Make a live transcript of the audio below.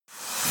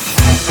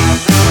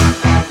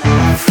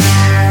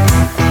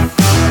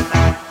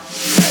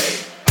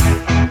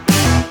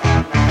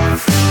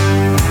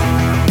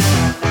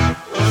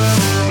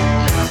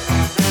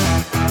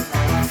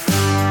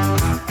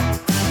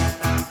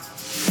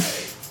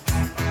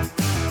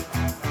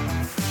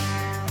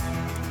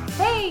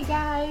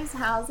guys,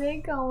 how's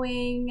it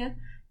going?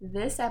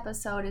 This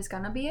episode is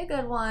gonna be a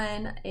good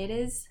one. It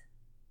is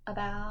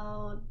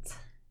about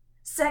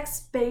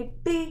sex,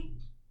 baby.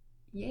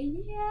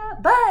 Yeah.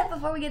 But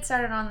before we get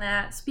started on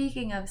that,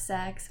 speaking of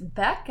sex,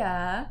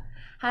 Becca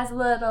has a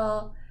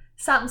little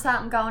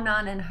something going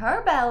on in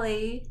her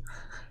belly.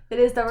 It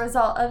is the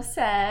result of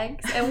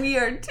sex, and we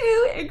are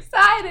too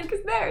excited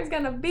because there is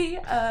gonna be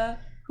a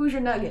Who's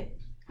Your Nugget?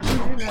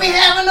 We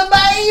having a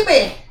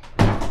baby.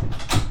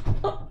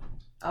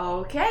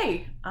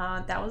 Okay,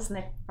 that was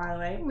Nick, by the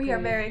way. We are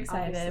very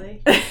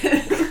excited.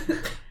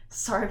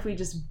 Sorry if we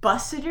just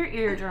busted your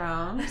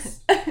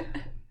eardrums.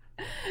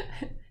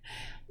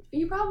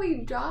 You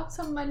probably dropped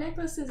some of my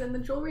necklaces in the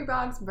jewelry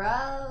box,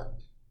 bro.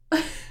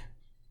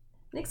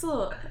 Nick's a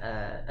little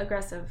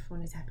aggressive when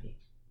he's happy.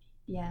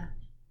 Yeah,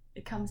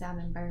 it comes out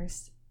in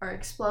bursts. Or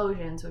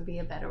explosions would be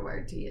a better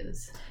word to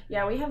use.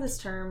 Yeah, we have this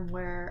term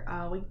where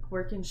we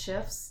work in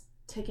shifts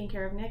taking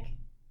care of Nick.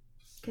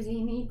 Because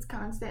he needs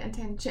constant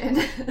attention.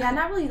 Yeah,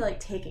 not really like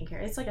taking care.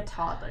 It's like a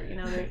toddler, you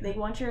know. They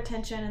want your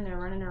attention and they're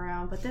running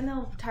around, but then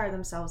they'll tire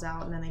themselves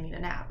out and then they need a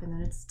nap. And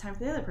then it's time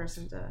for the other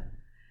person to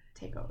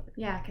take over.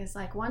 Yeah, because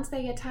like once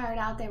they get tired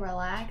out, they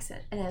relax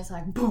and it's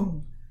like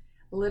boom.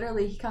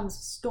 Literally, he comes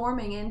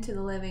storming into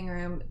the living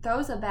room,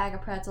 throws a bag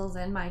of pretzels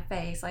in my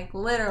face. Like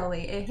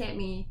literally, it hit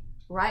me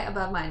right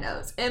above my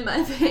nose, in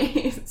my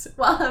face,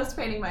 while I was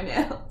painting my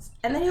nails.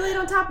 And then he laid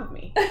on top of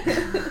me.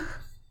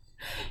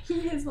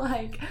 He is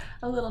like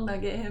a little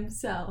nugget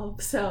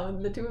himself, so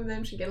the two of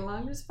them should get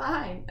along just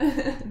fine.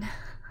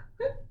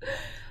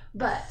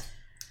 But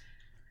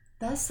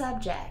the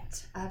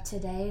subject of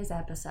today's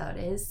episode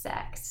is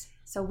sex.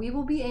 So we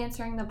will be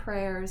answering the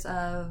prayers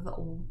of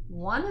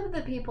one of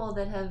the people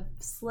that have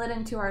slid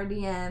into our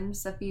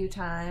DMs a few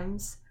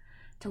times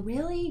to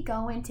really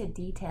go into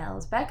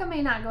details. Becca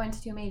may not go into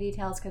too many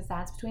details because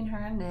that's between her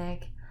and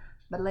Nick.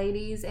 But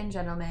ladies and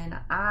gentlemen,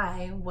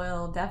 I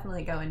will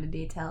definitely go into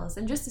details.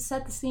 And just to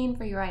set the scene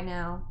for you right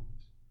now,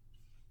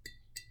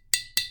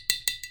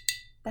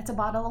 that's a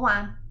bottle of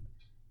wine.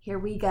 Here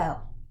we go.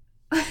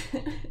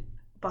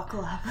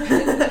 Buckle up.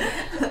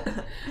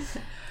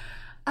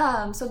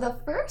 So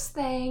the first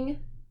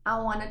thing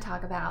I want to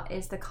talk about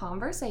is the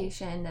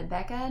conversation that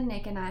Becca,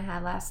 Nick, and I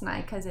had last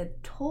night because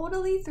it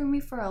totally threw me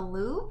for a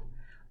loop.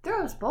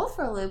 Threw us both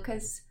for a loop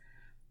because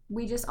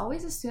we just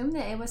always assumed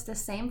that it was the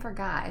same for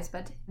guys,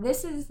 but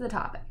this is the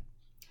topic.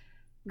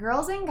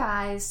 Girls and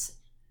guys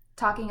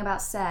talking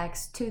about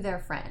sex to their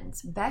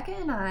friends. Becca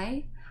and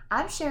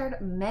I've shared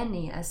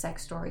many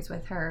sex stories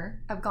with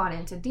her. I've gone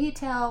into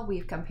detail,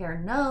 we've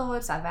compared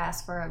notes, I've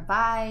asked for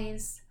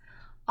advice,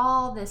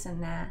 all this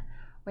and that.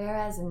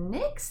 Whereas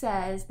Nick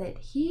says that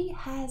he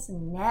has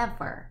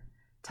never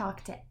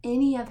talked to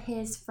any of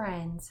his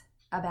friends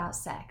about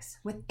sex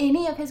with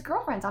any of his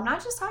girlfriends. I'm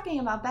not just talking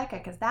about Becca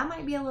because that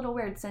might be a little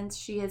weird since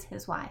she is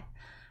his wife,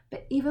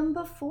 but even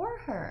before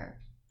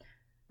her.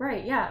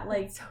 Right, yeah,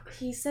 like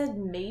he said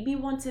maybe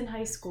once in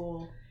high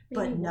school,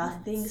 but Maybe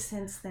nothing once.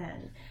 since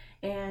then.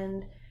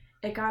 And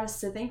it got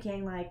us to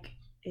thinking, like,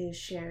 is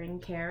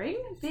sharing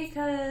caring?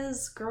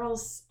 Because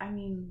girls, I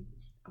mean,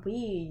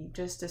 we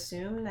just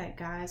assumed that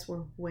guys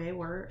were way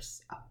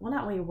worse. Well,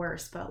 not way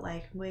worse, but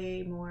like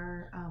way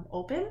more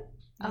open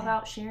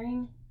about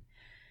sharing.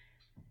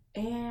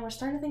 And we're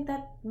starting to think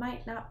that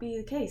might not be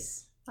the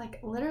case.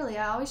 Like literally,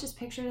 I always just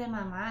pictured it in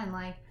my mind,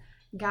 like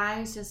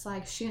guys just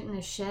like shooting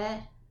the shit,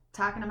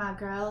 talking about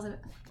girls, and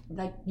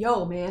like,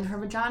 yo man, her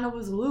vagina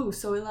was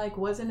loose, so it like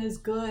wasn't as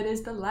good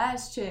as the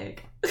last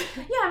chick.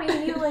 Yeah, I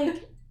mean, you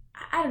like,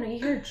 I don't know, you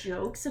hear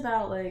jokes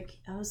about like,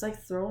 I was like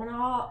throwing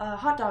a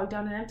hot dog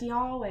down an empty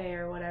hallway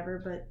or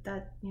whatever, but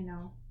that, you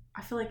know,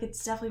 I feel like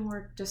it's definitely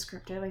more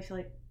descriptive. I feel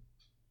like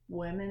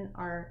women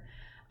are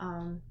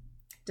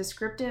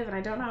descriptive, and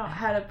I don't know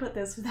how to put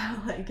this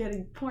without like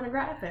getting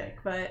pornographic,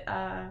 but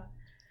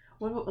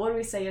what did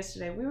we say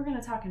yesterday? We were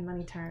going to talk in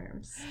money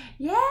terms.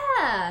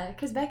 Yeah,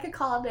 because Becca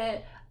called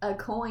it a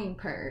coin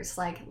purse,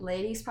 like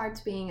ladies'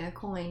 parts being a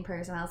coin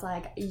purse, and I was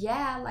like,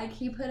 yeah, like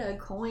he put a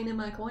coin in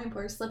my coin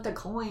purse, slipped a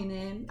coin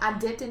in, I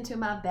dipped into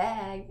my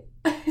bag.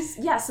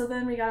 Yeah, so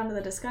then we got into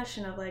the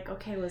discussion of like,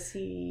 okay, was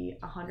he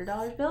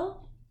 $100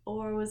 bill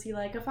or was he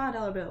like a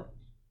 $5 bill?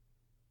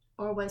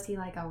 Or was he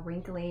like a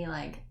wrinkly,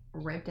 like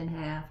ripped in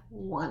half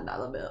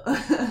 $1 bill?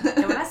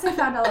 And when I say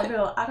 $5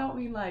 bill, I don't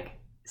mean like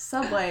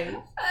Subway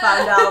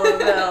 $5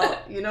 bill.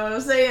 You know what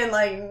I'm saying?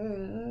 Like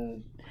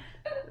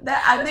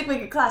that. I think we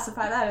could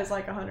classify that as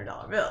like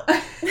 $100 bill.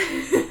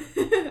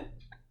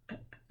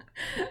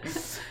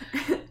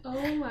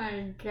 Oh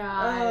my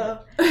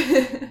god.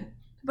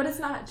 But it's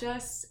not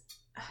just.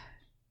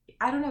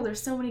 I don't know.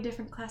 There's so many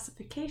different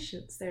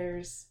classifications.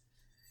 There's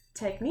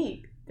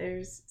technique.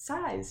 There's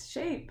size,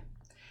 shape.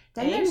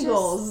 Then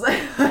angles.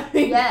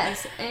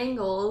 Yes,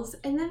 angles.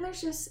 And then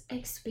there's just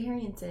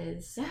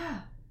experiences.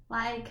 Yeah.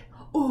 Like,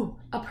 ooh,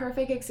 a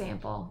perfect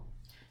example.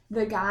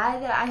 The guy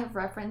that I have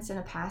referenced in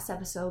a past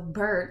episode,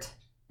 Bert,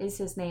 is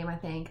his name, I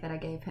think, that I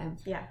gave him.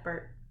 Yeah,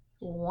 Bert.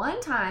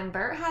 One time,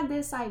 Bert had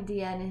this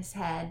idea in his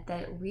head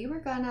that we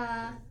were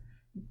gonna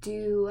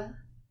do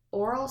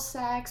oral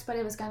sex, but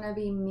it was gonna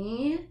be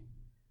me,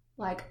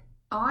 like,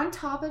 on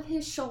top of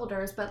his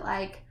shoulders, but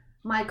like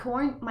my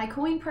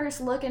coin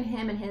purse looking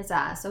him in his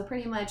eye. So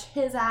pretty much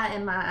his eye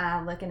and my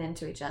eye looking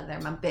into each other.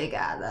 My big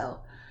eye though.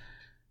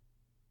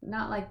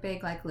 Not like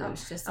big like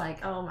Luce, just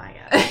like oh my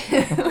god.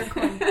 The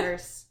coin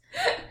purse.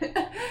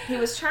 He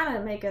was trying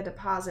to make a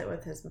deposit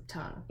with his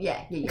tongue.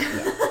 Yeah.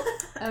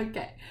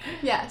 Okay.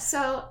 Yeah,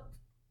 so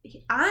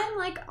I'm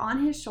like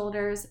on his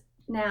shoulders.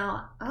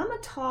 Now, I'm a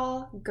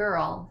tall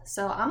girl,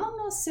 so I'm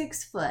almost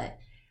 6 foot.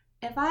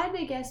 If I had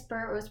to guess,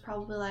 Bert was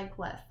probably like,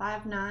 what,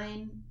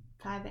 5'9",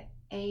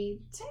 5'8"?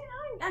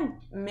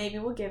 Maybe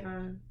we'll give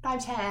him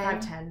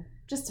 5'10". 5'10".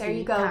 Just there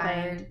you go,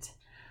 Bert.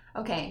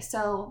 Okay,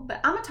 so, but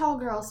I'm a tall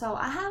girl, so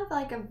I have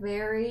like a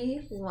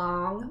very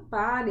long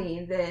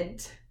body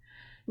that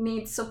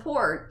needs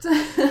support.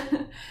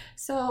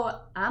 So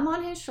I'm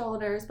on his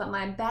shoulders, but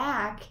my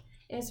back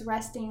is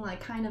resting like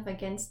kind of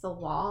against the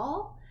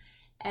wall.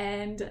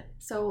 And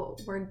so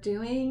we're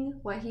doing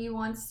what he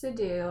wants to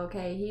do,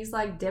 okay? He's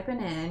like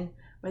dipping in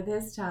with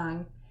his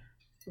tongue.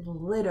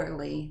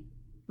 Literally,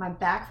 my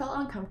back felt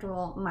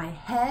uncomfortable. My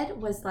head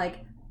was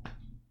like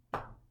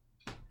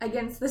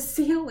against the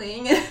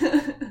ceiling.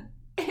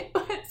 It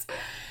was,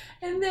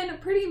 and then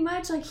pretty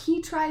much like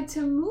he tried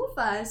to move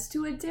us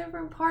to a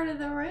different part of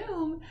the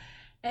room.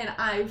 And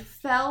I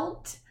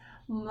felt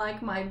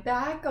like my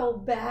back go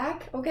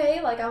back,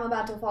 okay, like I'm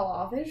about to fall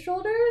off his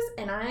shoulders,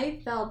 and I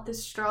felt the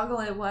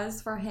struggle it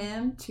was for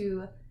him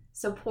to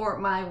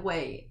support my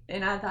weight.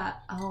 And I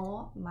thought,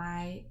 oh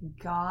my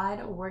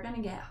god, we're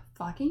gonna get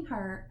fucking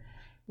hurt.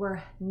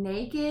 We're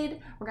naked,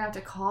 we're gonna have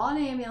to call an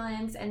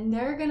ambulance, and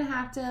they're gonna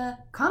have to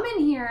come in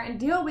here and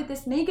deal with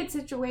this naked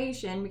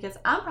situation because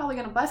I'm probably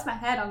gonna bust my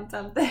head on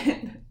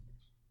something.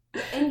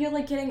 And you're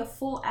like getting a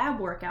full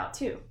ab workout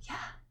too. Yeah.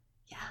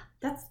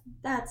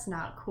 That's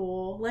not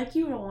cool. Like,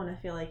 you don't want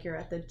to feel like you're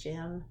at the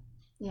gym.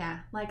 Yeah,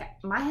 like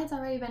my head's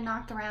already been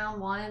knocked around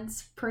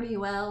once pretty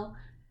well.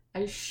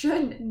 I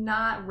should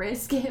not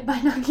risk it by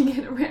knocking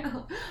it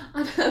around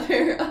on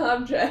other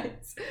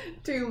objects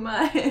too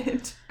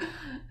much.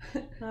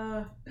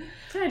 Can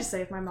I just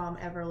say, if my mom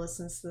ever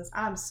listens to this,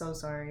 I'm so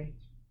sorry.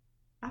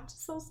 I'm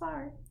just so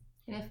sorry.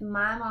 And if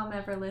my mom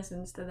ever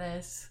listens to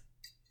this,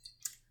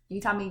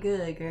 you taught me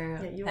good,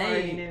 girl. Yeah, you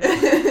already knew.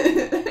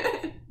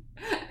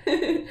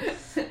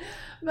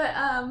 But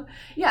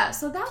yeah,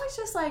 so that was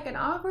just like an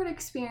awkward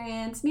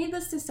experience.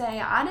 Needless to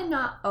say, I did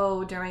not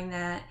owe during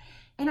that.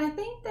 And I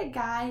think that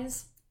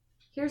guys,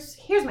 here's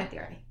my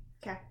theory.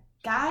 Okay.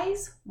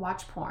 Guys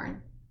watch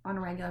porn on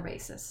a regular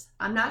basis.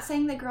 I'm not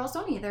saying that girls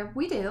don't either.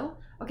 We do.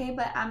 Okay,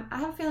 but I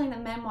have a feeling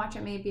that men watch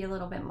it maybe a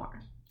little bit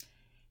more.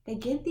 They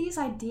get these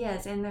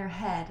ideas in their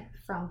head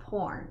from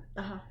porn.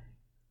 Uh-huh.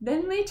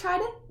 Then they try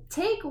to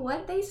take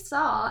what they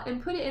saw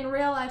and put it in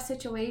real life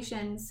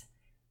situations.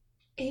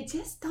 It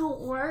just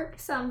don't work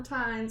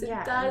sometimes. It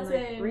doesn't.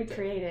 And, like,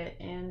 recreate it.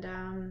 And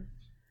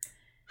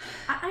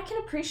I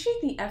can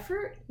appreciate the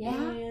effort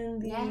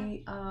and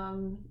the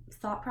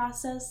thought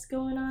process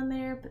going on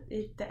there, but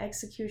the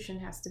execution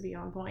has to be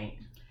on point.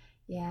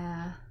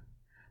 Yeah.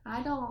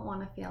 I don't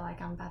want to feel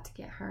like I'm about to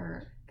get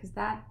hurt, because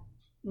that,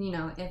 you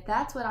know, if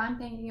that's what I'm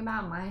thinking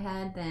about in my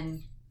head,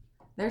 then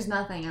there's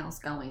nothing else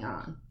going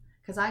on.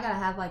 Because I got to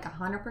have like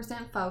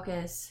 100%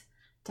 focus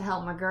to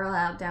help my girl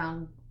out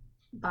down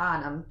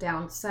bottom,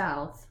 down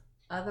south.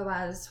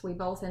 Otherwise, we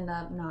both end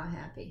up not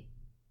happy.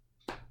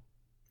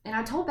 And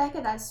I told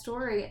Becca that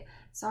story.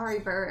 Sorry,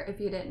 Bert, if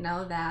you didn't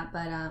know that,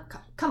 but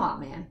come on,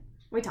 man.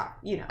 We talk,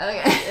 you know.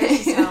 Okay.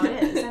 It's just how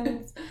it is. I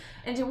mean,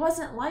 and it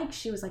wasn't like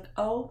she was like,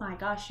 oh my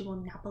gosh, you will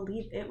not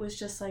believe it. It was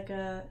just like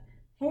a,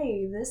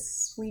 hey,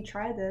 we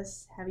tried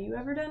this. Have you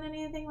ever done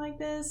anything like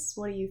this?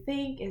 What do you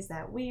think? Is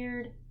that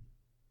weird?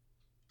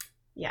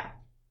 Yeah.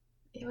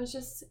 It was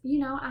just, you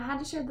know, I had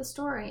to share the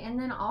story. And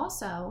then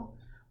also,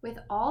 with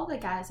all the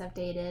guys I've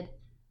dated,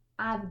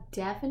 I've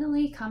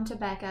definitely come to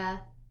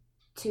Becca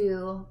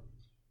to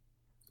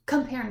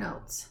compare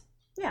notes.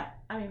 Yeah,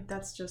 I mean,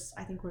 that's just,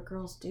 I think, what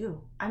girls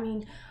do. I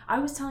mean, I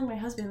was telling my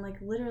husband,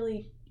 like,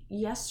 literally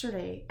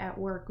yesterday at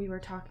work, we were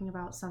talking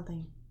about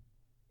something.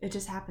 It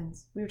just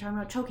happens. We were talking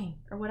about choking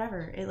or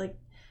whatever. It, like,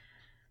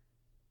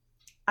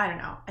 I don't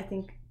know. I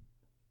think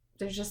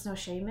there's just no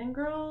shame in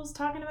girls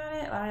talking about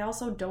it. I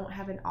also don't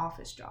have an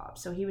office job.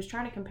 So he was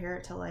trying to compare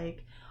it to,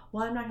 like,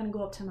 well, I'm not going to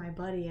go up to my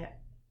buddy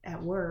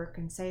at work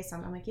and say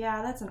something. I'm like,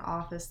 yeah, that's an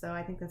office, though.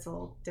 I think that's a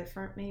little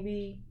different,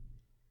 maybe.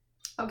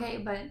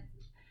 Okay,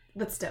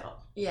 But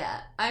still.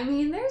 Yeah. I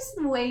mean, there's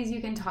ways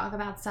you can talk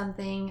about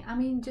something. I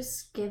mean,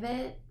 just give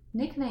it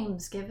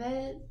nicknames. Give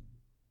it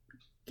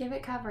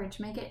coverage.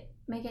 Make it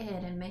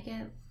hidden. Make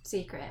it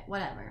secret.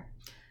 Whatever.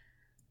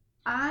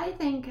 I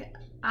think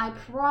I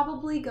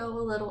probably go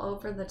a little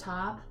over the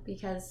top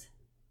because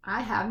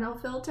I have no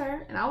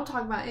filter and I will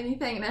talk about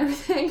anything and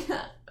everything.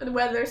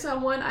 Whether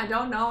someone I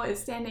don't know is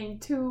standing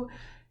 2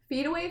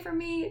 feet away from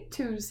me,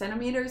 2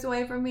 centimeters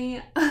away from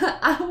me,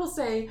 I will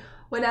say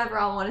whatever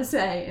I want to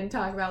say and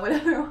talk about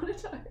whatever I want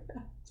to talk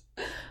about.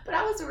 But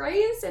I was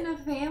raised in a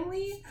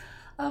family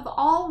of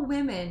all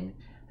women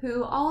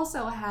who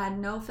also had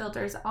no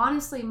filters.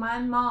 Honestly, my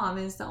mom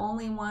is the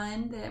only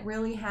one that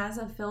really has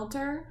a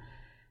filter,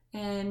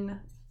 and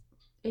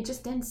it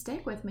just didn't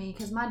stick with me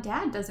because my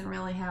dad doesn't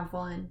really have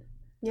one.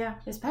 Yeah.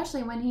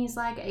 Especially when he's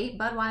like 8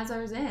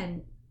 Budweisers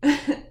in.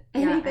 Yeah,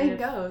 Anything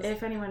goes.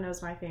 If anyone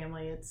knows my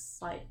family, it's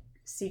like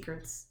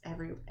secrets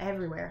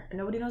everywhere. And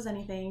nobody knows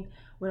anything.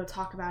 We don't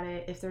talk about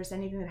it. If there's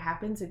anything that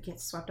happens, it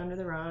gets swept under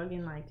the rug,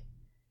 and like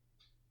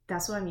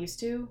that's what I'm used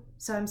to.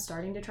 So I'm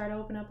starting to try to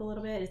open up a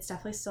little bit. It's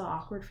definitely still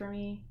awkward for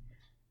me.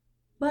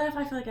 But if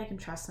I feel like I can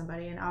trust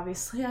somebody, and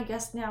obviously I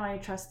guess now I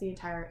trust the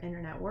entire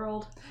internet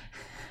world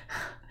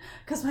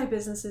because my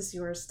business is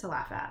yours to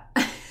laugh at.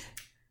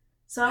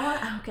 So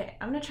I'm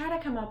gonna try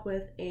to come up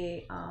with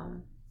a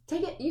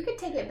You could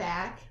take it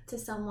back to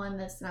someone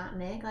that's not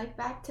Nick, like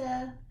back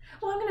to.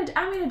 Well, I'm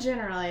gonna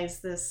generalize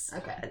this.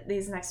 Okay.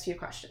 These next few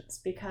questions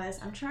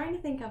because I'm trying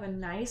to think of a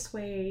nice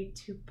way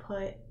to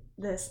put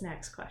this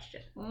next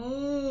question.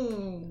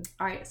 All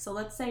right, so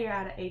let's say you're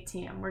at an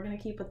ATM. We're gonna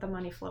keep with the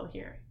money flow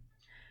here.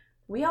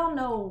 We all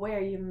know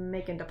where you're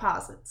making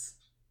deposits.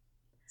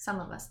 Some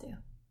of us do.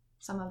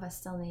 Some of us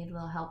still need a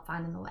little help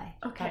finding the way.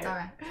 Okay. That's all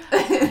right.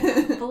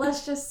 But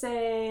let's just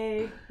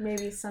say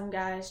maybe some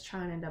guy's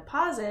trying to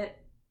deposit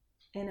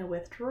in a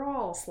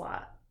withdrawal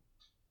slot.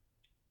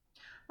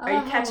 Are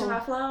you catching my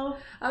flow?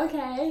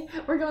 Okay.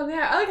 We're going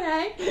there.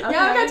 Okay. Yeah, Okay.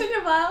 I'm catching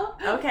your flow.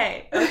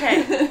 Okay.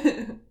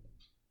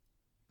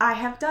 I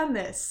have done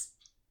this.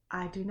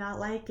 I do not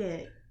like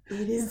it.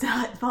 It is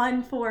not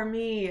fun for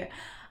me.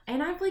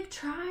 And I've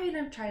tried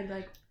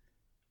like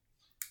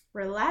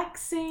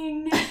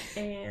relaxing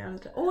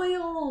and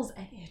oils,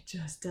 and it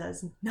just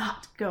does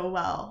not go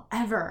well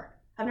ever.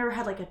 I've never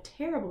had like a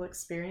terrible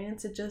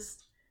experience.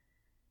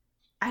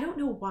 I don't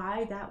know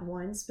why that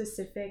one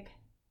specific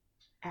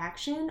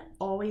action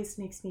always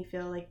makes me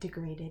feel like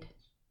degraded.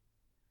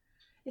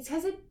 It's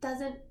because it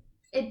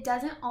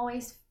doesn't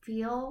always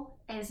feel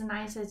as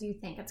nice as you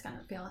think it's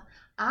gonna feel.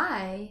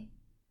 I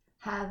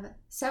have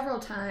several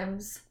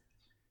times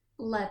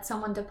let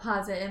someone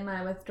deposit in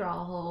my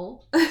withdrawal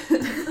hole.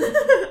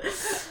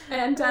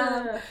 And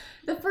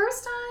the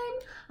first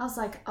time I was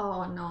like,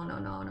 oh no,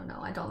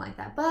 I don't like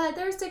that. But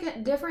there's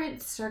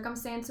different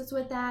circumstances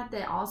with that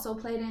also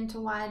played into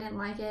why I didn't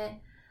like it.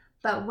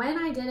 But when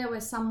I did it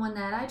with someone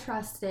that I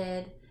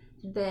trusted,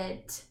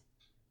 that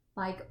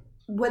like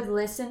would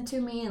listen to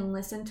me and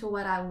listen to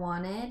what I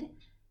wanted,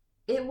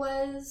 it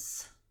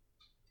was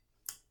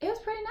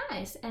pretty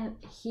nice. And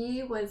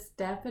he was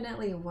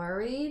definitely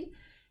worried.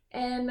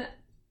 And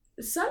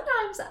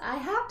sometimes I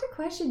have to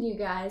question you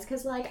guys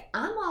because, like,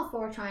 I'm all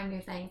for trying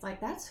new things.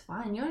 Like, that's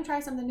fine. You want to try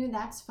something new?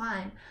 That's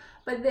fine.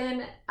 But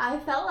then I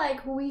felt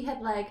like we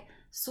had, like,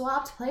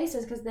 swapped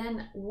places because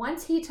then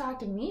once he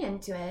talked me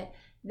into it,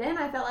 then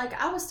I felt like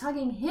I was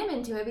talking him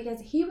into it because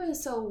he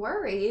was so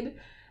worried.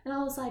 And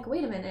I was like,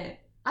 wait a minute.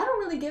 I don't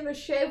really give a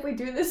shit if we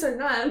do this or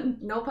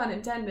not. No pun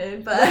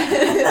intended, but...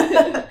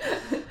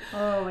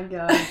 Oh, my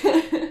God.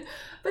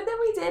 But then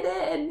we did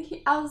it, and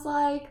I was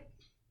like,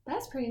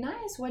 that's pretty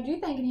nice. What'd you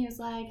think? And he was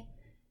like,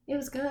 it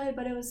was good,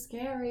 but it was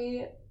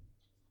scary.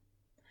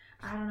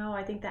 I don't know.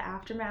 I think the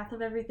aftermath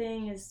of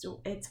everything it's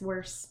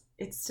worse.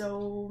 It's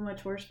so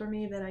much worse for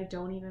me that I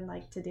don't even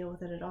like to deal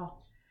with it at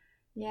all.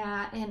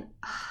 Yeah, and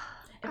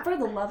for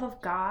the love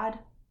of God,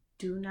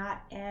 do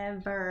not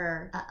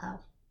ever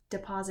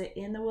deposit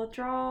in the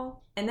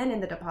withdrawal and then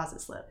in the deposit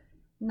slip.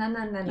 No.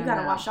 You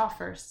gotta wash off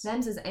first.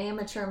 Them's is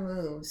amateur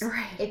moves.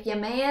 Right. If your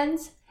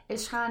man's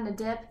is trying to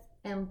dip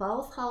in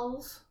both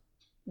holes,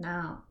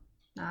 no.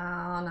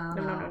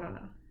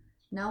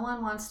 No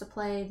one wants to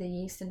play the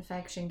yeast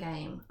infection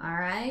game, all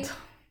right?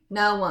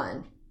 No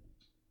one.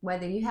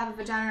 Whether you have a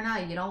vagina or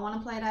not, you don't want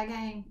to play that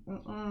game.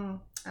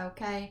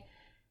 Okay.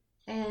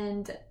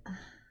 And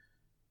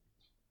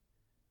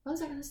what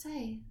was I going to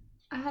say?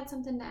 I had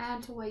something to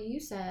add to what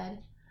you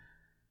said.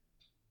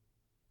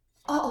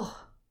 Oh.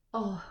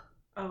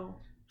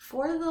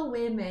 For the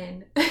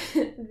women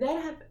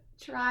that have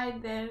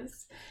tried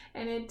this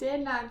and it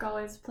did not go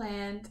as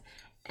planned,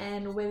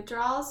 and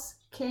withdrawals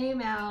came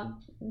out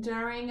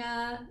during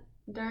a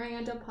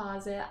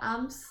deposit,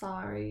 I'm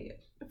sorry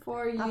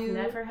for you. I've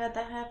never had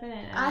that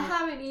happen. I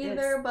haven't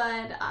either,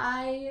 but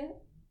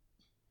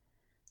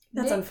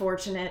that's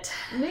unfortunate.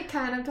 Nick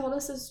kind of told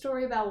us a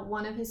story about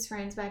one of his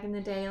friends back in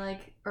the day,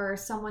 like, or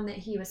someone that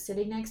he was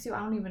sitting next to. I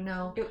don't even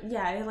know. It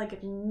had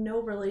like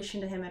no relation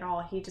to him at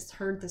all. He just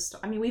heard the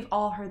I mean, we've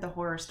all heard the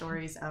horror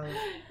stories of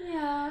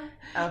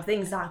of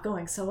things not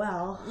going so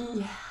well.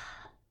 Yeah,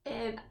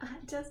 and I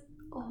just,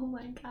 oh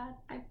my God,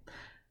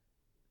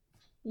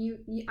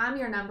 I'm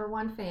your number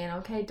one fan.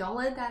 Okay, don't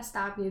let that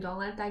stop you. Don't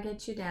let that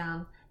get you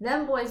down.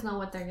 Them boys know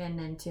what they're getting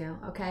into.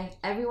 Okay,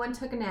 everyone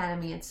took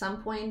anatomy at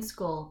some point in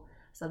school.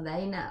 So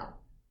they know.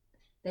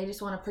 They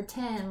just want to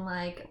pretend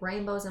like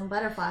rainbows and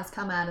butterflies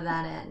come out of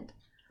that end.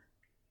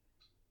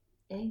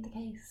 It ain't the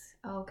case.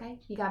 Okay?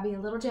 You gotta be a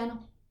little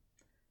gentle.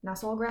 Not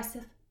so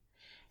aggressive.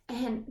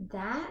 And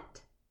that,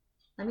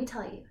 let me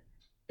tell you,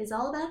 is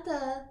all about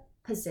the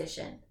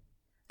position.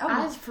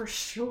 for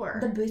sure.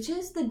 The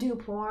bitches that do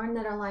porn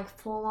that are like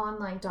full on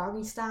like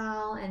doggy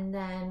style and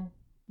then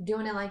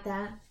doing it like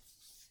that.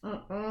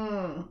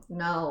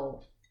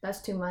 No,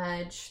 that's too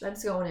much.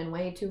 That's going in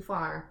way too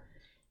far.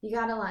 You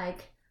gotta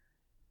like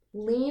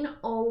lean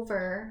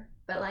over,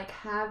 but like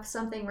have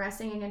something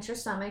resting against your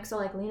stomach. So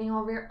like leaning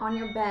over on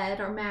your bed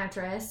or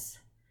mattress,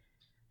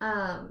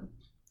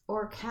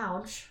 or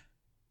couch,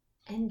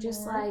 and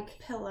just or like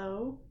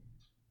pillow.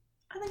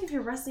 I think if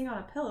you're resting on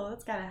a pillow,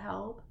 that's gotta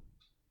help.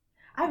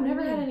 I've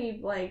never had any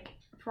like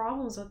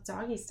problems with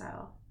doggy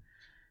style.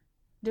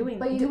 Doing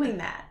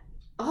that.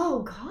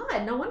 Oh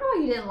God! No wonder why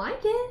you didn't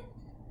like it.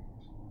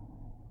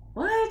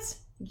 What?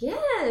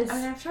 Yes. I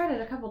mean, I've tried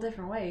it a couple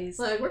different ways.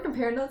 Like we're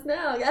comparing notes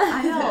now, guys.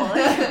 I know.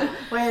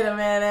 Like, wait a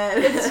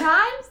minute. The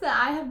times that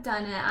I have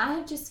done it, I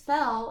have just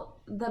felt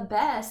the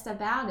best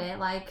about it.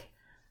 Like,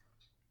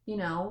 you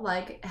know,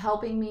 like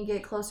helping me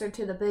get closer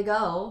to the big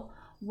O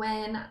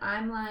when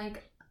I'm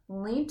like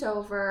leaned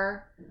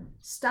over,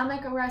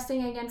 stomach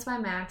resting against my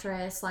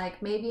mattress,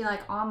 like maybe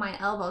like on my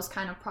elbows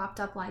kind of propped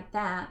up like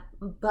that,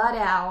 butt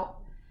out,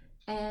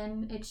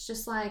 and it's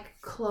just like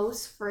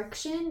close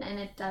friction, and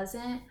it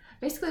doesn't,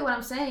 basically what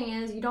I'm saying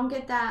is you don't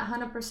get that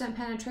 100%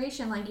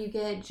 penetration, like you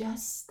get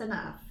just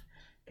enough,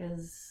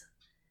 because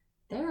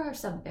there are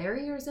some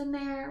barriers in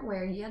there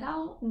where you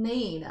don't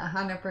need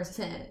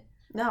 100%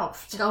 No,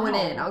 going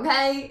in,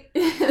 okay?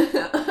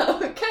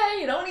 Okay,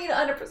 you don't need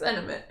 100%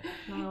 of it.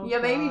 Oh, You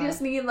maybe God.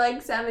 just need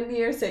like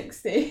 70 or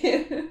 60.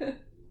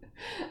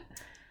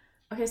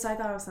 Okay, so I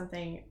thought of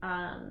something.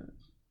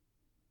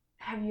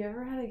 Have you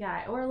ever had a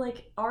guy, or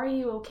like, are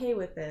you okay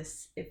with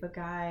this if a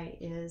guy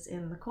is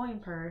in the coin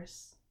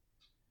purse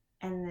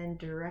and then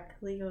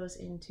directly goes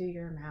into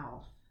your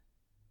mouth?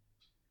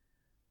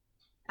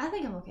 I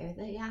think I'm okay with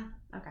it, yeah.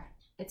 Okay.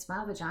 It's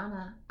my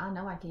vagina. I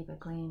know I keep it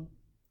clean.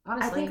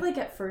 Honestly. I think like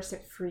at first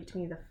it freaked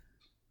me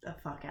the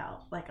fuck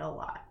out, like a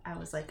lot. I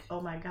was like,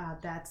 oh my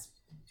God,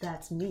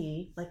 that's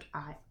me. Like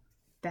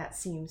that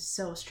seems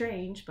so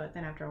strange, but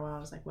then after a while I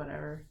was like,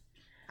 whatever.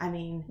 I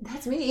mean,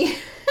 that's me.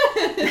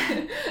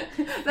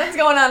 That's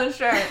going on a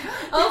shirt.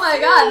 Oh my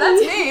God,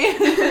 that's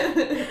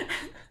me.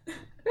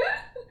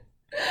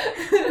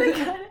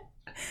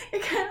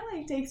 it kind of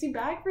like takes you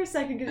back for a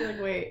second because you're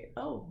like, wait,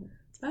 oh,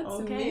 That's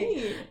okay.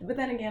 me. But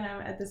then again,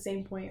 I'm at the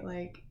same point,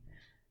 like,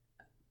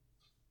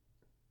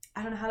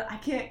 I don't know I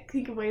can't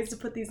think of ways to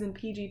put these in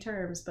PG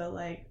terms, but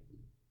like,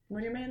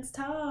 when your man's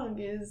tongue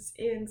is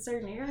in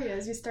certain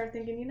areas, you start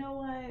thinking, you know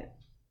what?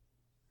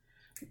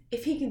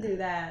 If he can do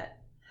that,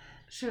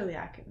 surely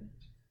I can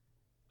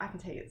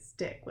take his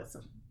dick with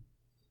some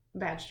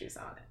badge juice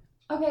on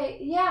it. Okay,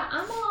 yeah,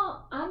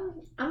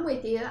 I'm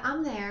with you.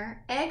 I'm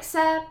there.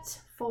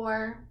 Except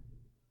for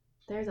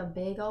there's a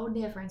big old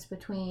difference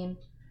between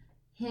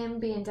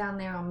him being down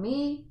there on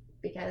me,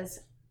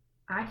 because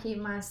I keep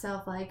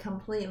myself like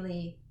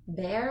completely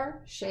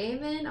bare,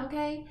 shaven,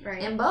 okay?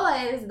 Right. And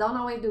boys don't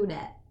always do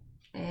that.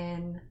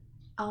 And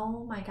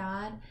oh my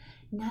God,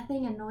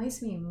 nothing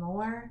annoys me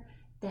more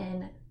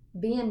than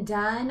being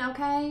done,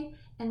 okay?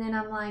 And then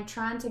I'm like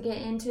trying to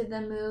get into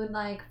the mood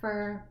like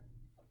for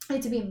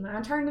it to be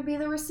my turn to be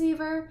the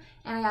receiver,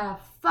 and I got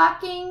a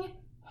fucking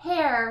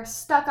hair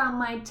stuck on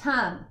my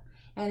tongue,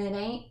 and it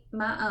ain't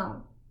my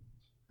own.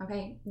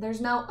 Okay?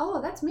 There's no,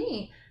 oh, that's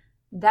me.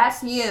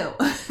 That's you.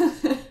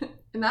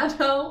 And I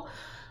don't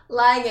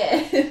like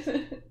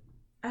it.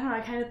 I don't know, I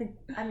kind of think,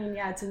 I mean,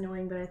 yeah, it's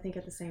annoying, but I think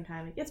at the same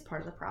time, it's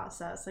part of the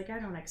process. Like, I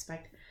don't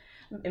expect,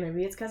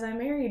 maybe it's because I'm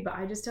married, but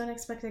I just don't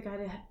expect a guy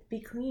to be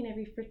clean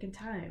every freaking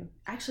time.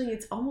 Actually,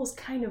 it's almost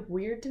kind of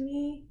weird to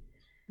me.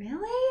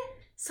 Really?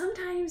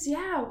 Sometimes,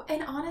 yeah.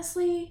 And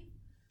honestly,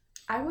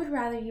 I would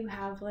rather you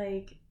have,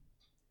 like,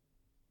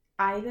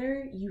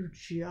 either you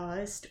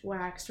just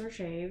waxed or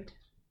shaved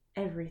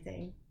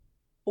everything,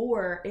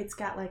 or it's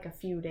got, like, a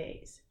few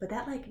days. But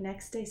that, like,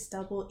 next day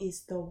stubble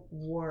is the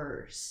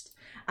worst.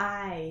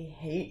 I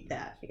hate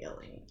that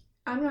feeling.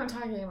 I'm not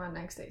talking about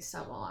next day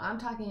stubble. I'm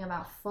talking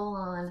about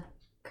full-on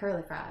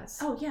curly fries.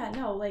 Oh, yeah,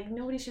 no, like,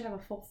 nobody should have a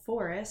full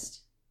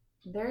forest.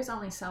 There's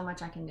only so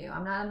much I can do.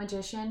 I'm not a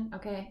magician,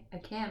 okay? I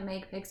can't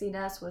make pixie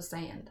dust with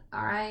sand,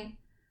 all right?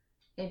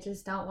 It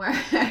just don't work.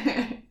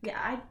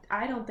 Yeah,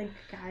 I don't think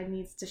a guy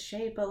needs to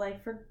shave, but,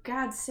 like, for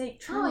God's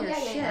sake, trim your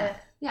shit.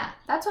 Yeah,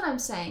 that's what I'm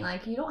saying.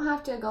 Like, you don't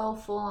have to go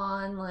full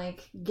on,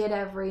 like, get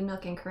every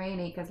nook and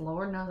cranny, because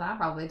Lord knows I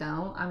probably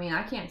don't. I mean,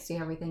 I can't see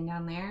everything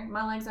down there.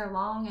 My legs are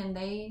long, and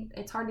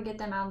it's hard to get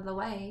them out of the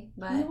way,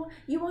 but...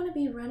 You want to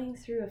be running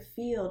through a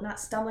field, not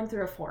stumbling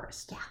through a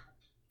forest.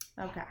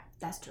 Yeah. Okay.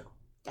 That's true.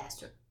 That's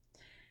true.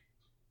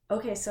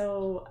 Okay,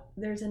 so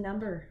there's a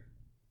number,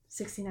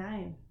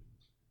 69.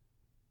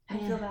 How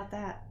do you feel about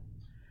that?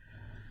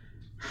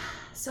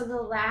 So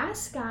the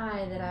last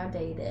guy that I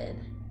dated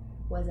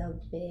was a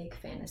big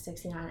fan of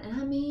 69. And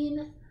I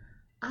mean,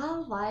 I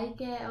like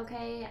it,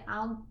 okay?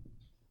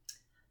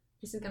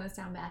 This is going to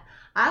sound bad.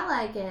 I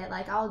like it.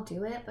 Like, I'll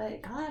do it,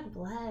 but God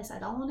bless. I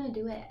don't want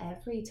to do it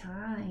every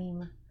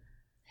time.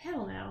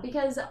 Hell no.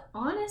 Because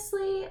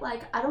honestly,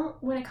 like,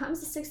 when it comes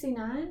to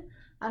 69,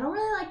 I don't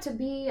really like to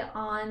be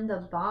on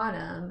the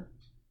bottom,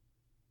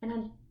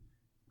 and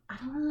I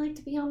don't really like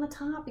to be on the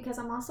top because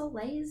I'm also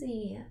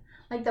lazy.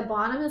 Like the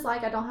bottom is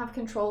like I don't have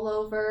control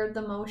over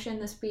the motion,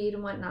 the speed,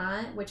 and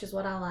whatnot, which is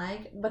what I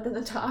like. But then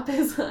the top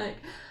is like,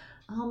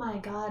 oh my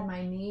god,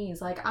 my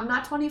knees. Like I'm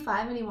not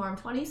 25 anymore. I'm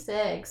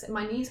 26, and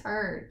my knees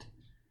hurt.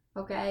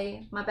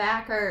 Okay, my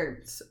back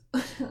hurts.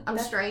 I'm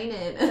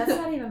straining. That's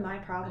not even my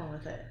problem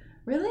with it.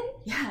 Really?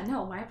 Yeah,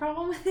 no, my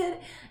problem with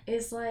it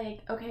is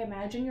like, okay,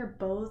 imagine you're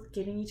both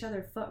giving each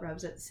other foot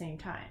rubs at the same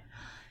time.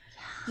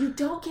 You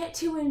don't get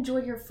to enjoy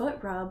your foot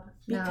rub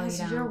because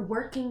No, you you're don't.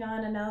 working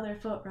on another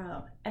foot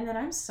rub. And then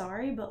I'm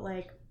sorry, but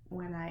like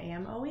when I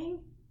am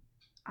owing,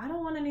 I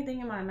don't want anything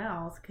in my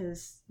mouth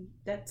because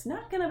that's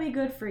not going to be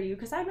good for you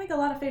because I make a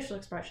lot of facial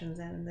expressions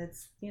and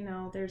it's, you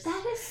know, there's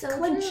That is so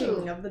clenching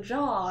true. of the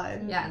jaw.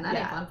 And, Yeah, and that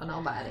ain't fun for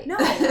nobody. No,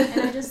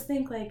 and I just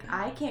think like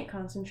I can't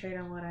concentrate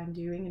on what I'm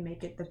doing and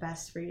make it the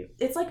best for you.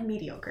 It's like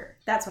mediocre.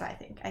 That's what I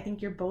think. I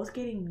think you're both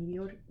getting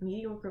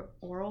mediocre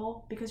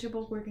oral because you're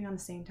both working on the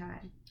same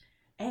time.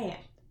 And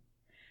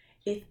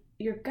if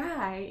your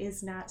guy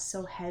is not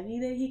so heavy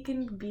that he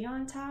can be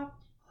on top,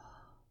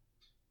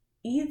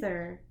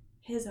 either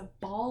his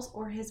balls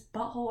or his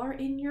butthole are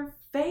in your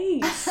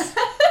face.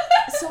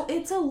 So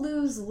it's a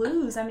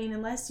lose-lose. I mean,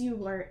 unless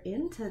you are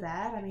into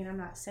that. I mean, I'm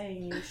not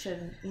saying you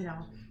shouldn't, you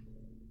know,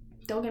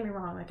 don't get me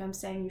wrong. Like, I'm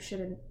saying you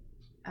shouldn't,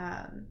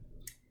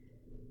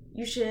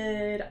 you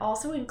should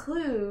also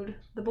include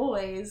the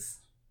boys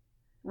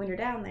when you're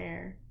down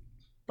there.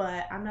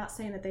 But I'm not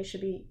saying that they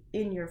should be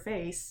in your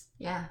face.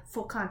 Yeah.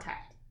 Full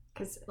contact.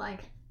 Because,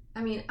 like,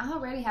 I mean, I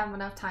already have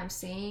enough time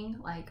seeing,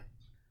 like,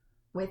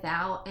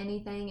 without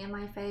anything in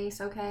my face,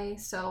 okay?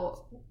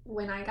 So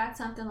when I got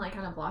something, like,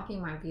 kind of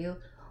blocking my view,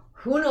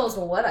 who knows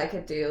what I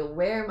could do,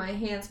 where my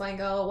hands might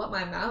go, what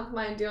my mouth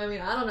might do. I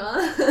mean, I don't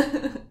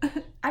know.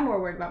 I'm more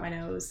worried about my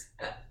nose.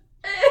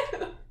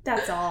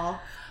 That's all.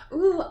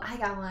 Ooh, I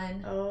got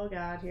one. Oh,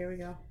 God. Here we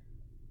go.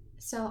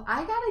 So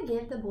I gotta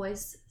give the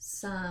boys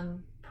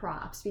some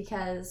props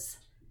because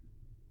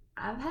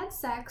I've had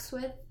sex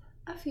with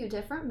a few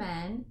different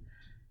men.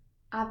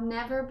 I've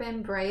never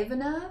been brave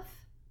enough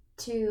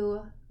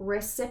to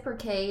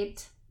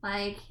reciprocate.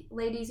 Like,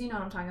 ladies, you know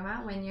what I'm talking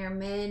about, when you're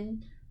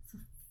mid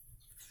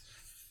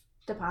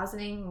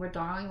depositing,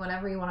 withdrawing,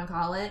 whatever you want to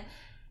call it,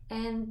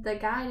 and the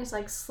guy just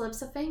like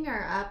slips a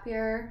finger up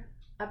your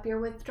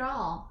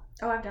withdrawal.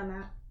 Oh, I've done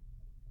that.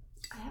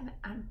 I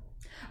haven't.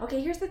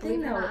 Okay, here's the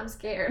thing, Believe it or though. not, I'm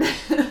scared.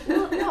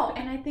 Well, no,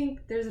 and I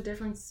think there's a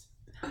difference.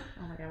 Oh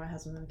my God, my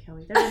husband's gonna kill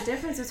me. There's a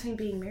difference between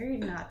being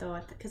married and not, though,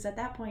 because at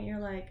that point you're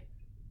like,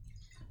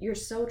 you're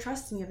so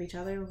trusting of each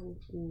other.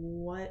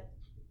 What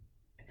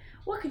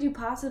could you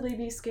possibly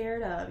be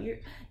scared of?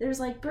 There's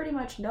like pretty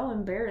much no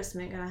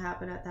embarrassment gonna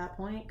happen at that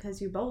point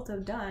because you both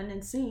have done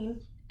and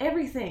seen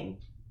everything.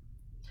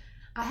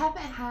 I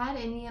haven't had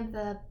any of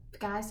the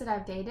guys that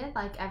I've dated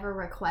like ever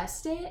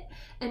request it,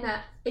 and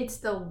it's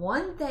the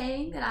one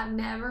thing that I've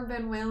never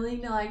been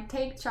willing to like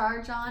take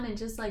charge on and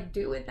just like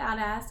do without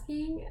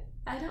asking.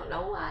 I don't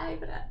know why,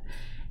 but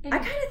I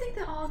kind of think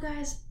that all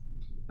guys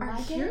are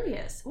Like it?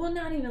 curious. Well,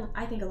 not even.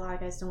 I think a lot of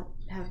guys don't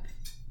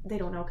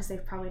know because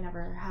they've probably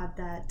never had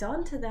that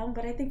done to them.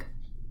 But I think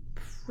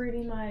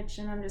pretty much,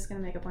 and I'm just gonna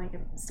make a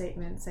blanket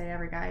statement and say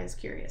every guy is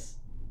curious.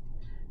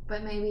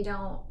 but maybe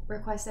don't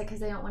request it because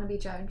they don't want to be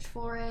judged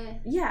for it.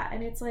 Yeah,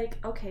 and it's like,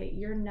 okay,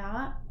 you're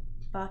not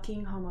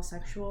fucking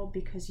homosexual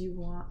because you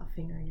want a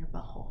finger in your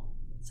butthole.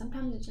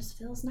 Sometimes it just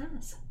feels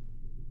nice.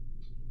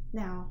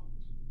 Now,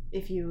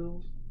 if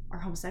you are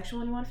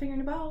homosexual and you want a finger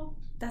in your butthole,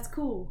 that's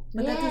cool.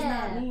 But that does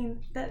Yeah. not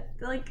mean that,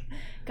 like,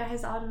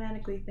 guys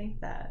automatically think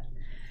that.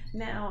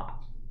 Now,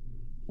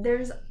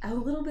 there's a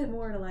little bit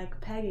more to, like,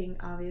 pegging,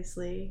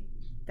 obviously.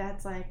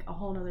 That's, like, a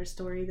whole nother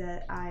story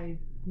that I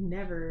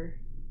never...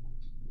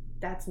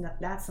 That's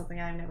something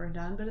I've never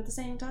done. But at the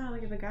same time,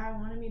 like, if a guy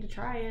wanted me to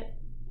try it,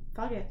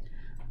 fuck it.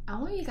 I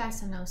want you guys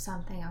to know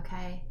something,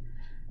 okay?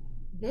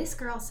 This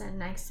girl sitting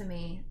next to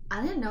me,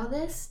 I didn't know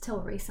this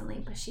till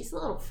recently, but she's a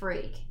little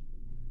freak.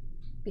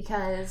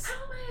 Because How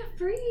am I a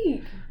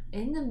freak?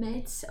 in the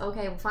midst,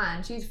 okay, well,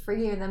 fine, she's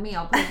freakier than me,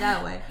 I'll put it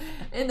that way.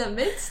 In the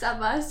midst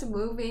of us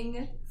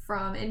moving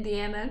from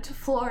Indiana to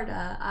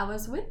Florida, I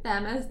was with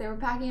them as they were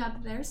packing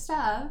up their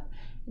stuff,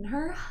 and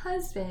her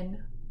husband,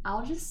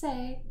 I'll just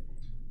say,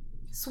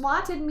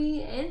 swatted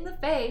me in the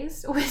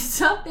face with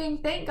something,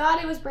 thank God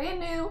it was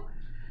brand new,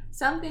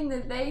 something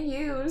that they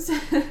use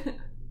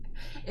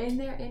in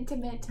their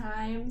intimate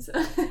times.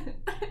 It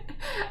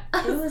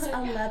was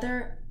a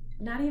leather,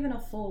 not even a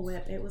full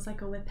whip. It was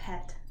like a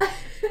whippette,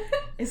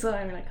 is what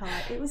I'm going to call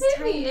it. It was hit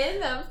tiny. me in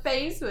the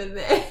face with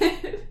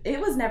it. It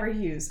was never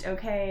used,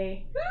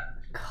 okay?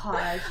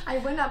 Gosh. I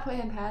would not put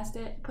it past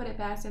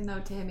him though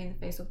to hit me in the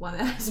face with one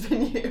that has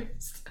been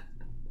used.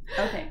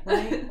 Okay,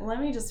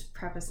 let me just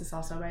preface this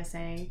also by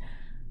saying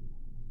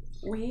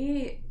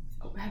we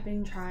have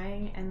been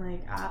trying, and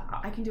like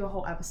I can do a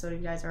whole episode if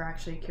you guys are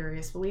actually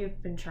curious, but we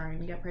have been trying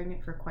to get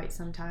pregnant for quite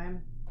some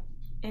time.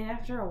 And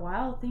after a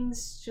while,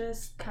 things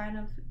just kind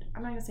of,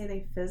 I'm not going to say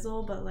they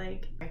fizzle, but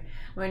like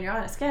when you're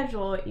on a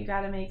schedule, you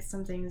got to make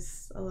some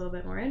things a little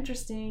bit more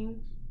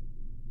interesting.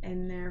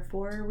 And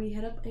therefore, we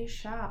hit up a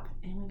shop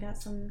and we got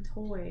some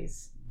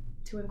toys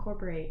to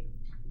incorporate.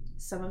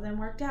 Some of them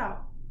worked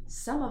out.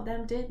 Some of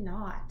them did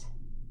not.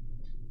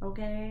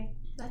 Okay?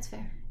 That's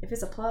fair. If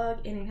it's a plug,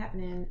 it ain't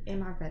happening in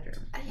my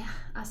bedroom.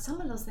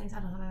 Some of those things I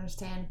don't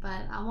understand,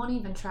 but I won't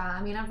even try.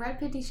 I mean, I've read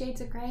 50 Shades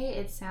of Grey.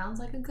 It sounds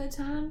like a good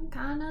time,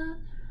 kind of,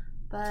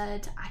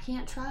 but I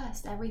can't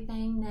trust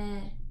everything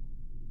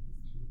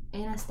that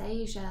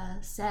Anastasia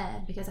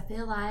said because I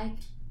feel like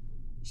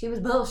she was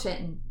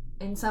bullshitting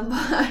in some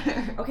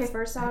part. Okay,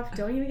 first off,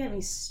 don't even get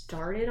me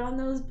started on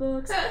those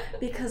books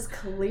because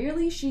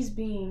clearly she's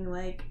being,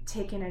 like,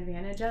 taken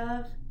advantage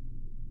of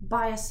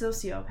by a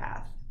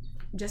sociopath.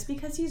 Just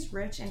because he's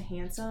rich and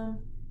handsome,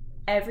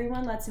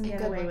 everyone lets him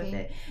get away with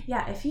it.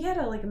 Yeah, if he had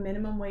a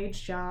minimum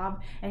wage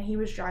job and he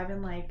was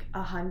driving like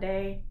a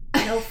Hyundai,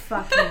 no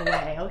fucking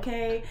way,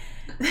 okay?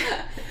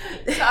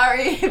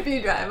 Sorry if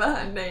you drive a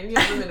Hyundai and you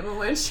have a minimum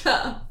wage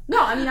job.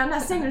 No, I mean, I'm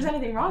not saying there's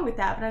anything wrong with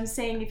that, but I'm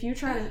saying if you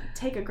try to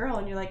take a girl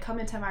and you're like, come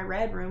into my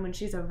red room when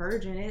she's a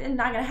virgin, it's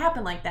not gonna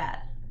happen like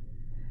that.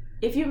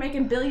 If you're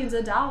making billions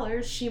of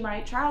dollars, she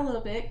might try a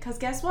little bit, because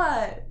guess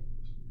what?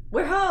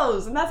 We're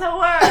hoes, and that's how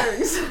it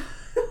works.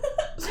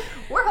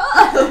 We're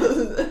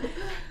hoes.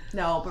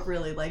 No, but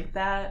really, like,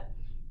 that,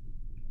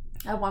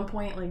 at one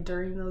point, like,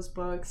 during those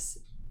books,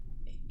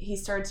 he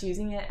starts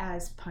using it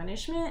as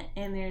punishment,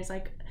 and there's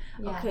like,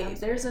 okay,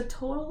 there's a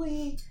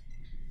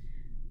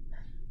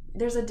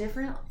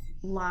different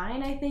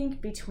line, I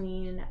think,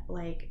 between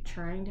like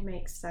trying to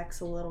make sex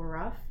a little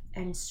rough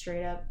and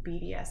straight up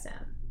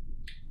BDSM.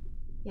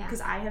 Yeah.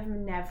 Because I have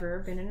never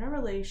been in a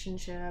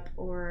relationship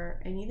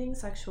or anything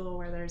sexual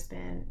where there's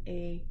been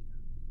a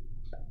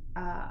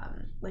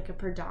like a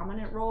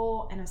predominant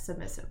role and a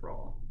submissive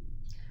role.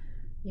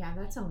 Yeah,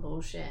 that's some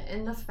bullshit.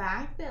 And the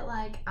fact that,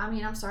 like, I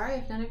mean, I'm sorry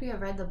if none of you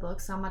have read the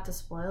book, so I'm about to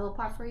spoil a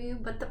part for you,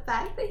 but the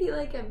fact that he,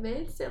 like,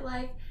 admits that,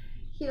 like,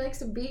 he likes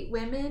to beat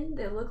women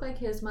that look like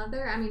his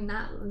mother. I mean,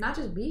 not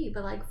just beat,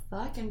 but, like,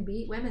 fucking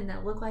beat women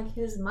that look like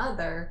his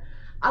mother.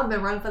 I've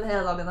been running for the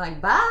hills. I've been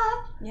like,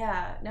 bye.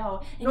 Yeah,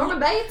 no. And Norman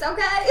Bates,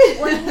 okay.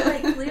 Well, he,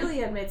 like,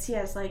 clearly admits he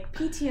has, like,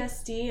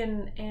 PTSD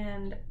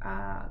and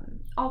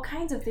all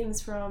kinds of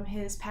things from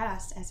his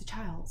past as a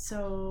child.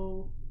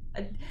 So...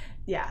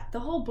 yeah, the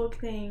whole book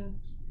thing.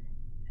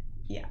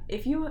 Yeah,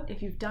 if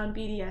you've done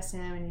BDSM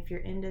and if you're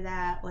into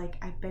that, like,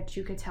 I bet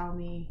you could tell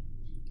me.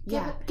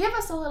 Yeah, give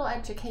us a little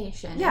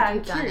education. Yeah, if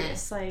you've I'm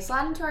curious. Done it. Like,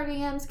 slide into our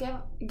DMs.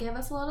 Give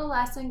us a little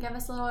lesson. Give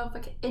us a little.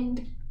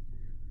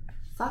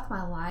 Fuck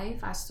my life.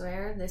 I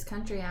swear, this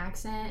country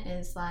accent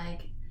is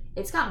like.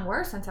 It's gotten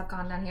worse since I've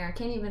gone down here. I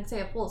can't even say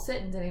a full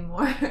sentence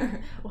anymore.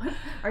 What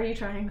are you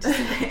trying to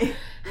say?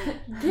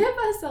 Give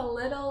us a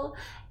little.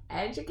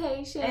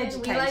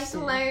 Education. We like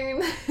to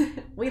learn.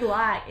 We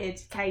like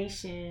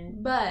education.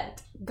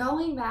 But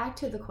going back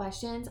to the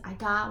questions, I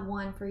got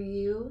one for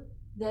you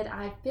that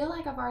I feel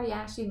like I've already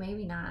asked you,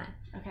 maybe not.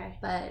 Okay.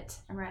 But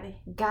I'm ready.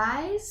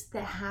 Guys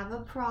that have a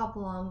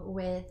problem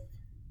with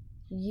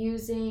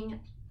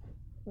using,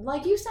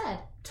 like you said,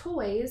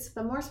 toys,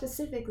 but more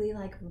specifically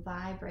like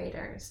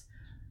vibrators.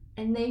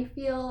 And they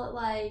feel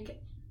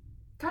like,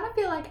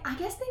 I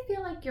guess they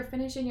feel like you're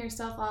finishing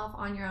yourself off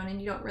on your own and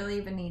you don't really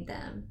even need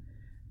them.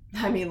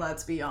 I mean,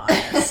 let's be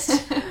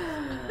honest.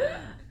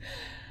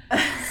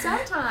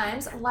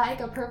 Sometimes,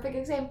 like a perfect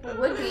example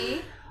would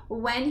be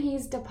when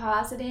he's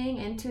depositing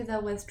into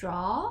the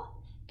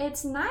withdrawal,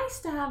 it's nice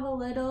to have a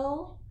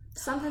little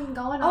something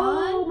going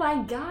on. Oh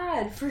my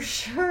God, for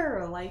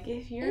sure. Like,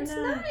 if you're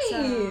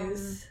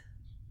nice.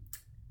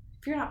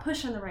 If you're not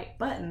pushing the right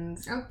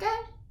buttons, okay,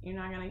 you're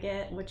not gonna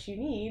get what you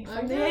need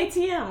from the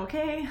ATM,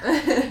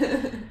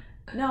 okay?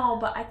 No,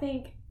 but I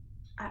think...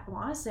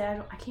 honestly,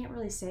 I can't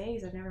really say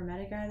because I've never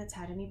met a guy that's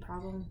had any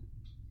problem.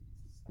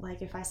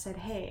 Like, if I said,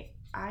 hey,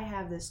 I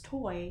have this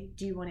toy,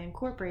 do you want to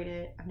incorporate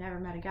it? I've never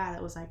met a guy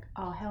that was like,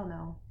 oh, hell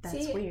no,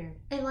 that's weird.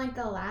 And, like,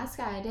 the last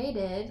guy I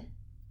dated,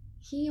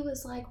 he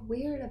was, like,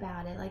 weird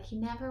about it. Like, he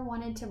never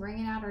wanted to bring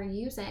it out or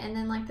use it. And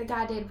then, like, the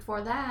guy I dated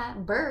before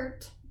that,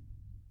 Bert,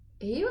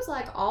 he was,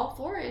 like, all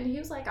for it. And he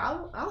was like,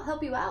 I'll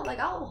help you out. Like,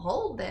 I'll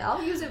hold it.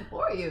 I'll use it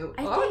for you.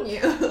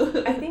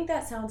 I think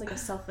that sounds like a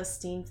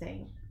self-esteem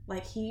thing.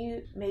 Like,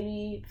 he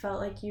maybe felt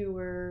like you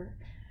were,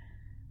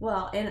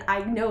 well, and I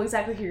know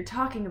exactly who you're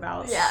talking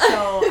about. Yeah.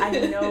 So I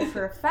know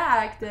for a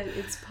fact that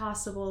it's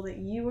possible that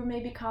you were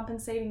maybe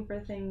compensating for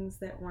things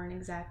that weren't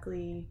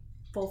exactly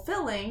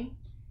fulfilling,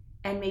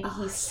 and maybe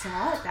he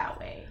saw it that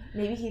way.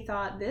 Maybe he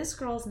thought, this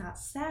girl's not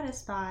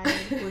satisfied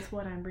with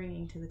what I'm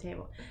bringing to the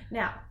table.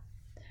 Now,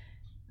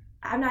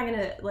 I'm not going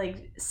to,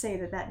 like, say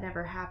that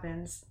never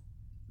happens.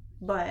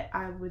 But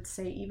I would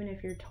say even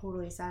if you're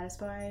totally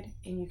satisfied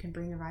and you can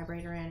bring your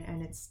vibrator in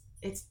and it's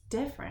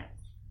different.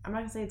 I'm not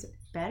going to say it's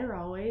better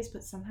always,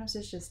 but sometimes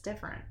it's just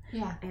different.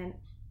 Yeah. And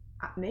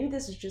maybe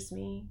this is just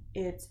me.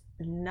 It's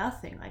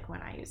nothing like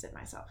when I use it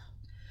myself.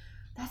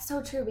 That's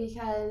so true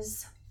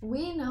because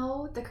we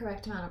know the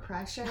correct amount of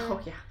pressure. Oh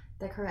yeah.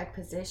 The correct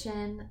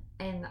position,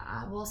 and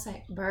I will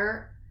say,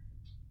 Bert,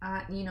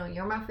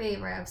 you're my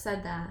favorite. I've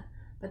said that.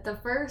 But the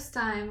first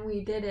time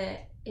we did it,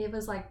 it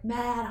was like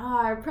mad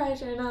hard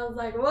pressure, and I was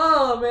like,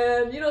 whoa,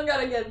 man, you don't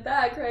gotta get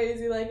that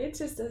crazy. Like, it's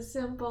just a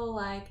simple,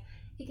 like,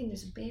 you can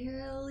just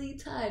barely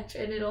touch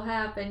and it'll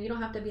happen. You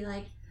don't have to be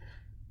like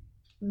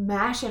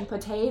mashing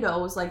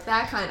potatoes, like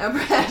that kind of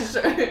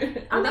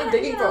pressure. I'm not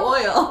digging for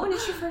oil. When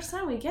it's your first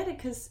time, we get it,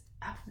 because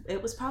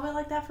it was probably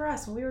like that for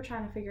us when we were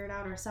trying to figure it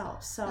out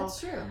ourselves. So that's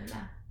true.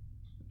 Yeah.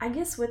 I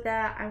guess with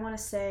that, I want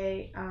to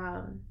say,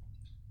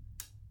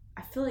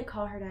 I feel like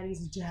Call Her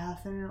Daddy's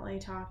definitely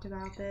talked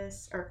about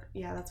this, or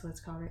yeah, that's what it's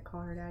called, right?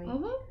 Call Her Daddy.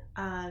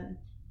 Mm-hmm.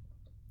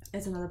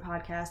 It's another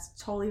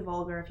podcast, totally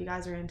vulgar. If you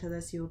guys are into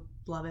this, you'll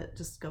love it.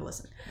 Just go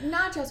listen.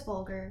 Not just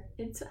vulgar.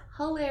 It's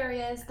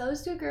hilarious.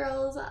 Those two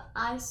girls,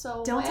 I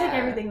swear. Don't take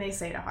everything they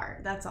say to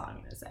heart. That's all I'm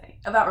going to say.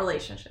 About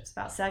relationships,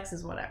 about sex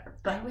is whatever.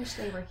 But I wish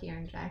they were here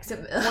in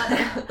Jacksonville.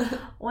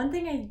 One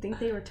thing I think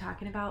they were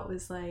talking about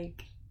was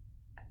like,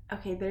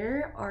 okay,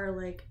 there are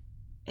like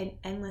an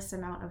endless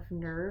amount of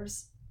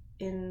nerves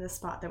in the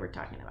spot that we're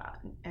talking about.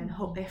 And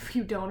hope if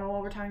you don't know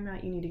what we're talking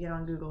about, you need to get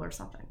on Google or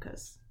something,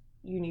 because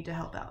you need to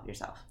help out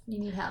yourself. You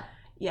need help.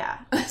 Yeah.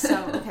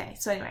 So, okay.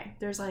 So anyway,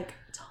 there's like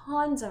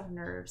tons of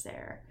nerves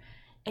there.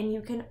 And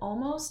you can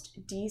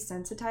almost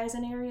desensitize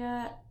an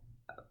area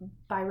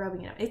by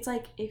rubbing it. It's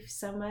like if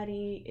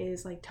somebody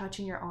is like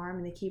touching your arm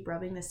and they keep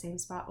rubbing the same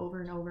spot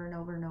over and over and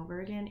over and over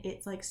again,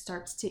 it like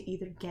starts to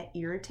either get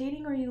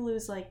irritating or you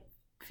lose like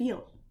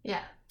feel.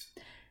 Yeah.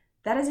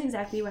 That is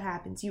exactly what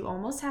happens. You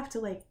almost have to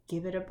like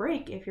give it a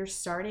break if you're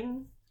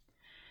starting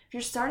in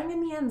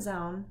the end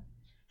zone.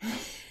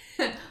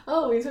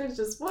 Oh, we switched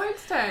to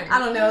sports terms. I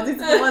don't know. These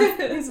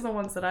are the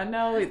ones that I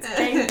know. It's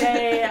game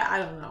day. I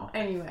don't know.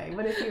 Anyway,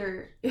 but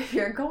if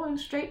you're going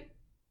straight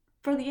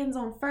for the end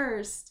zone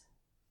first,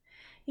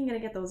 you're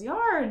gonna get those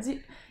yards. You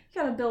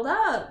gotta build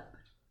up.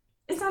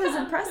 It's not as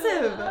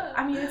impressive.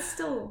 I mean, you're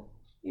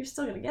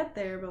still gonna get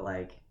there, but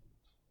like,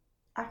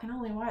 I can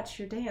only watch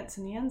your dance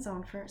in the end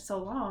zone for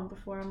so long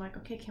before I'm like,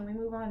 okay, can we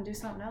move on and do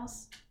something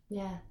else?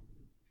 Yeah.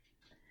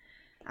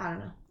 I don't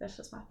know. That's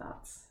just my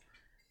thoughts.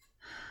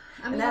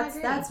 I mean,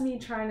 and that's me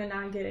trying to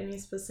not get any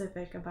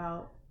specific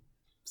about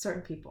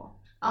certain people.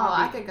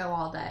 I could go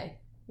all day.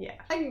 Yeah.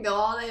 I can go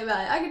all day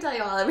about it. I can tell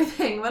you all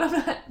everything,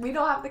 but we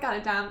don't have the kind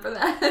of time for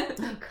that.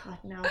 Oh God,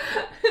 no.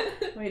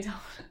 We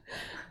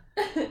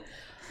don't.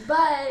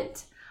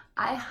 But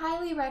I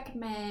highly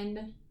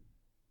recommend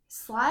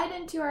slide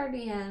into our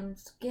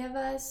DMs. Give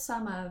us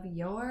some of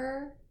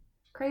your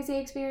crazy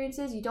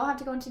experiences. You don't have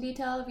to go into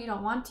detail if you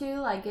don't want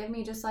to. Like, give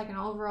me just like an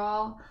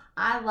overall.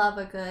 I love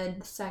a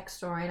good sex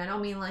story, and I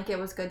don't mean like it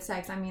was good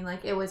sex. I mean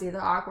like it was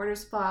either awkward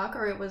as fuck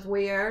or it was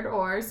weird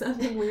or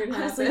something weird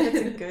Honestly, happened.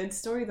 if it's a good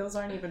story, those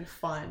aren't even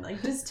fun.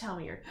 Like, just tell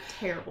me your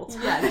terrible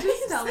times. Yeah,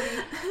 just tell me.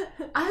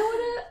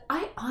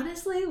 I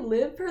honestly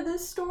live for the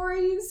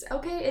stories,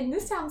 okay? And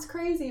this sounds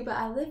crazy, but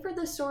I live for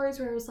the stories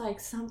where it was like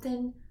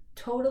something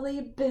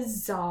totally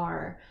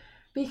bizarre,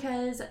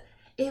 because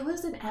it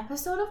was an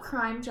episode of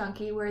Crime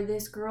Junkie where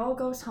this girl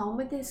goes home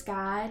with this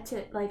guy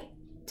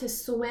to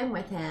swim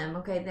with him.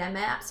 Okay, they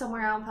met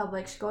somewhere out in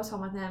public. She goes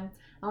home with him.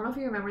 I don't know if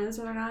you remember this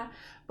or not,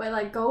 but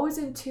like goes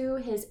into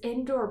his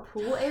indoor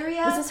pool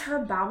area. Is this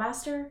her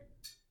Bowmaster?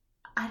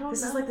 I don't know.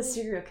 This is like the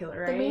serial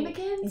killer, right? The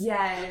mannequins?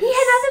 Yes. He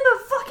had nothing but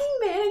fucking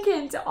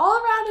mannequins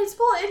all around his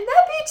pool, and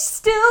that bitch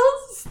still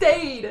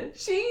stayed.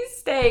 She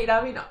stayed.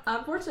 I mean,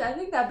 unfortunately, I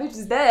think that bitch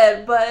is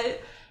dead, but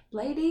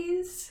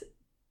ladies,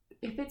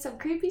 if it's some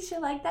creepy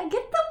shit like that,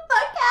 get the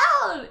fuck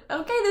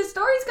out. Okay, the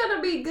story's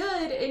gonna be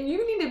good, and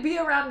you need to be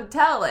around to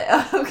tell it,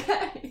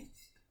 okay?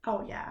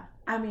 Oh, yeah.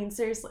 I mean,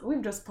 seriously,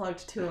 we've just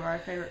plugged two of our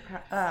favorite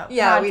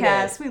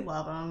podcasts. We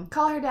love them.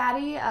 Call Her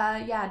Daddy.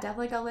 Yeah,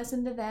 definitely go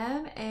listen to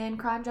them. And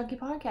Crime Junkie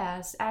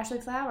Podcast. Ashley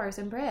Flowers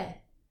and Britt.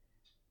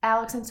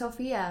 Alex and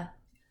Sophia.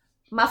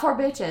 My four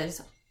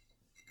bitches.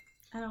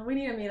 I know, we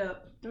need to meet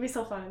up. It'd be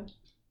so fun.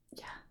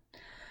 Yeah.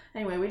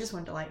 Anyway, we just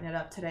wanted to lighten it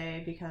up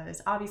today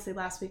because obviously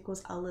last week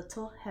was a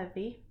little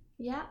heavy.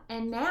 Yeah,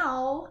 and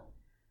now,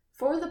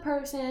 for the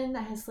person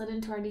that has slid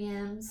into our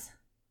DMs,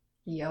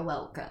 you're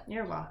welcome.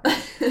 You're welcome.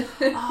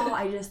 Oh,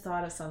 I just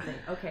thought of something.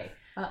 Okay.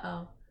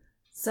 Uh-oh.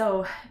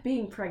 So,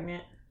 being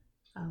pregnant,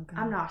 Oh, God.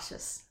 I'm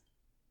nauseous.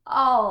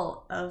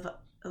 All of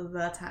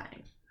the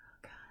time. Oh,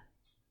 God.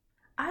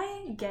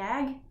 I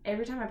gag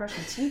every time I brush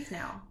my teeth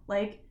now.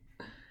 Like,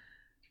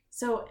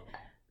 so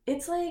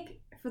it's like,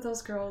 for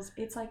those girls,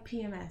 it's like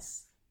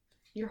PMS.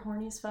 You're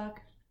horny as fuck,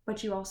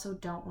 but you also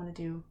don't want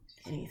to do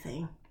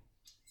anything.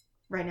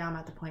 Right now I'm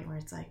at the point where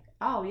it's like,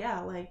 oh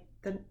yeah, like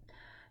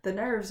the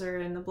nerves are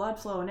and the blood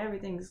flow and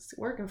everything's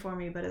working for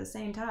me, but at the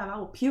same time I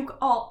will puke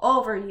all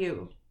over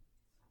you.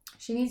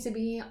 She needs to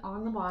be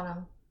on the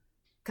bottom,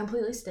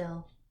 completely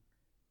still.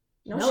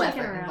 No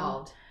effort around.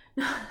 involved.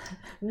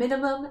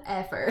 Minimum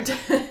effort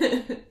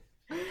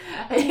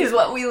is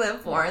what we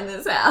live for in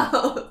this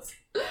house.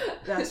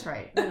 That's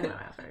right. Minimum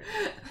effort.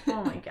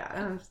 Oh my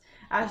god.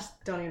 I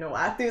just don't even know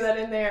why I threw that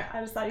in there.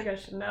 I just thought you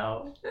guys should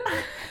know.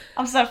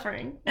 I'm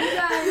suffering. You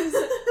guys,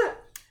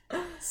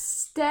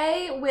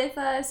 stay with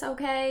us,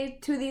 okay,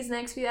 to these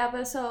next few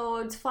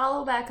episodes.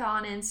 Follow Becca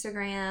on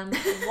Instagram.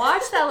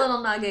 Watch that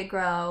little nugget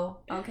grow,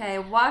 okay?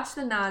 Watch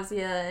the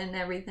nausea and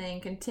everything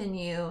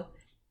continue.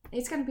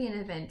 It's going to be an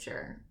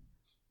adventure.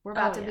 We're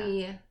about to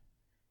be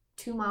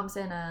 2 moms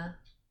and a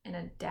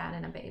dad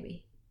and a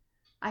baby.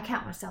 I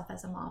count myself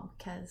as a mom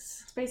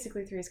because... It's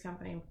basically Three's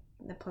Company.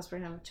 Plus we're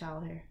going to have a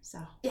child here, so...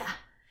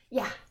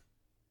 Yeah.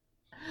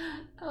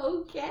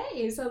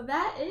 Okay, so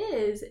that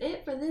is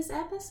it for this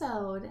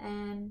episode,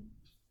 and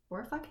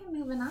we're fucking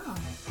moving on.